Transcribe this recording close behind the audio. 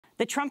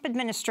The Trump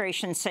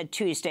administration said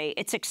Tuesday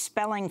it's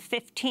expelling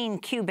 15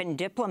 Cuban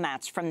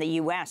diplomats from the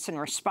U.S. in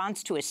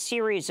response to a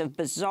series of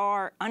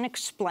bizarre,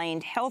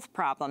 unexplained health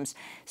problems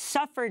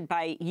suffered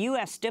by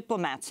U.S.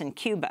 diplomats in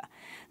Cuba.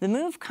 The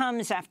move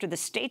comes after the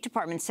State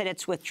Department said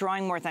it's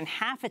withdrawing more than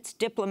half its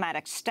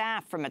diplomatic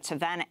staff from its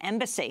Havana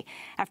embassy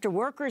after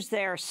workers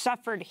there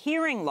suffered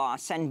hearing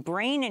loss and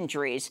brain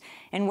injuries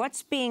in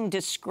what's being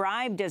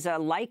described as a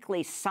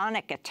likely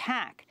sonic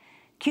attack.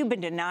 Cuba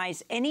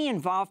denies any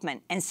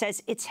involvement and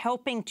says it's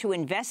helping to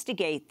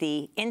investigate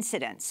the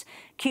incidents.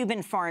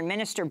 Cuban Foreign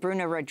Minister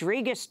Bruno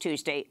Rodriguez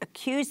Tuesday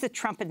accused the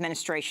Trump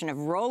administration of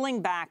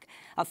rolling back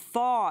a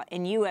thaw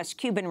in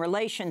U.S.-Cuban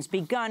relations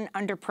begun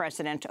under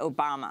President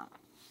Obama.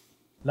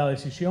 La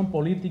decisión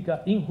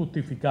política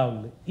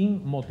injustificable,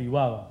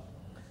 inmotivada,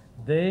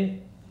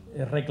 de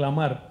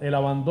reclamar el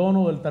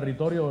abandono del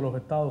territorio de los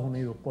Estados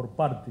Unidos por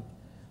parte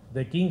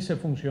de 15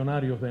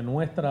 funcionarios de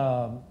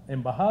nuestra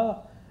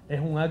embajada es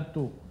un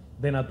acto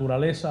de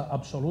naturaleza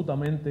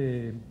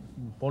absolutamente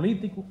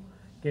político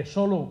que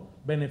solo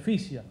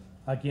beneficia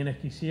a quienes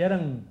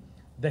quisieran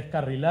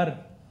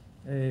descarrilar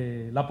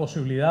la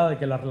posibilidad de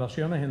que las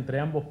relaciones entre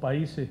ambos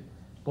países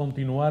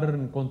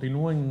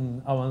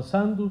continúen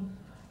avanzando,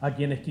 a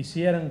quienes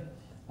quisieran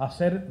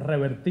hacer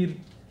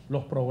revertir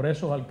los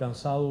progresos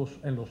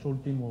alcanzados en los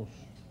últimos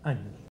años.